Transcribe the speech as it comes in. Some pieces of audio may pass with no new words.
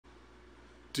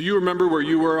Do you remember where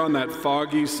you were on that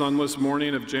foggy, sunless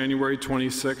morning of January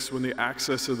 26 when the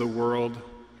axis of the world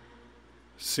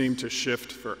seemed to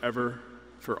shift forever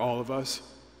for all of us?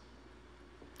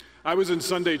 I was in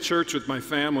Sunday church with my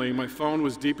family. My phone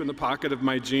was deep in the pocket of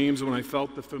my jeans when I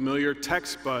felt the familiar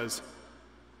text buzz.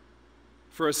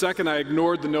 For a second, I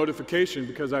ignored the notification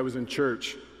because I was in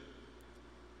church.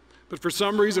 But for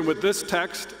some reason, with this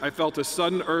text, I felt a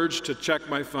sudden urge to check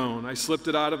my phone. I slipped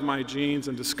it out of my jeans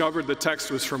and discovered the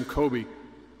text was from Kobe.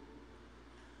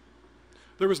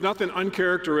 There was nothing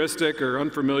uncharacteristic or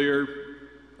unfamiliar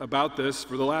about this.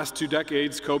 For the last 2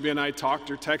 decades, Kobe and I talked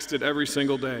or texted every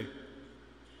single day,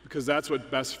 because that's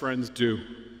what best friends do.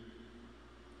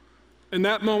 In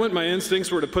that moment, my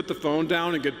instincts were to put the phone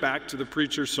down and get back to the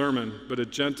preacher's sermon, but a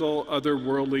gentle,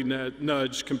 otherworldly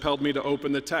nudge compelled me to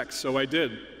open the text, so I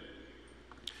did.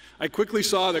 I quickly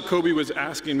saw that Kobe was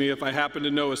asking me if I happened to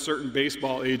know a certain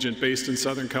baseball agent based in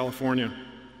Southern California.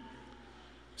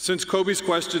 Since Kobe's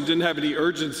question didn't have any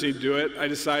urgency to it, I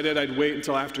decided I'd wait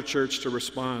until after church to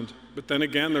respond. But then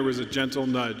again, there was a gentle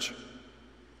nudge.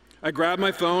 I grabbed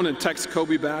my phone and texted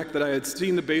Kobe back that I had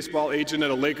seen the baseball agent at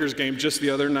a Lakers game just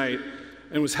the other night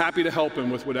and was happy to help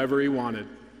him with whatever he wanted.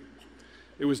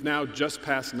 It was now just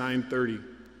past 9:30.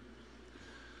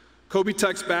 Kobe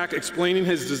texts back explaining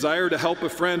his desire to help a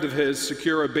friend of his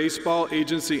secure a baseball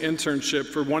agency internship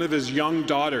for one of his young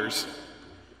daughters.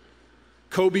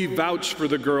 Kobe vouched for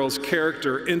the girl's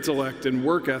character, intellect, and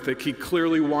work ethic. He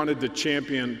clearly wanted to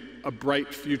champion a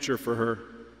bright future for her.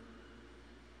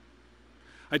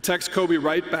 I text Kobe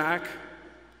right back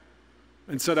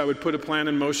and said I would put a plan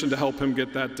in motion to help him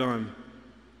get that done.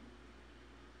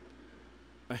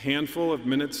 A handful of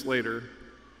minutes later,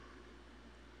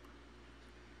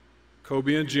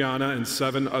 Kobe and Gianna and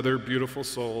 7 other beautiful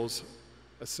souls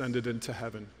ascended into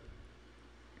heaven.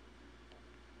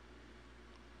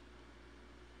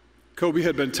 Kobe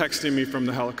had been texting me from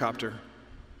the helicopter.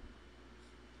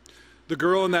 The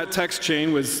girl in that text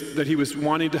chain that he was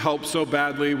wanting to help so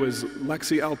badly was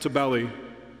Lexi Altobelli,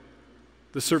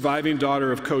 the surviving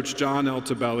daughter of Coach John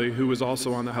Altobelli, who was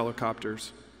also on the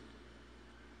helicopters.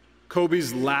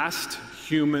 Kobe's last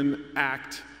human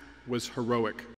act was heroic.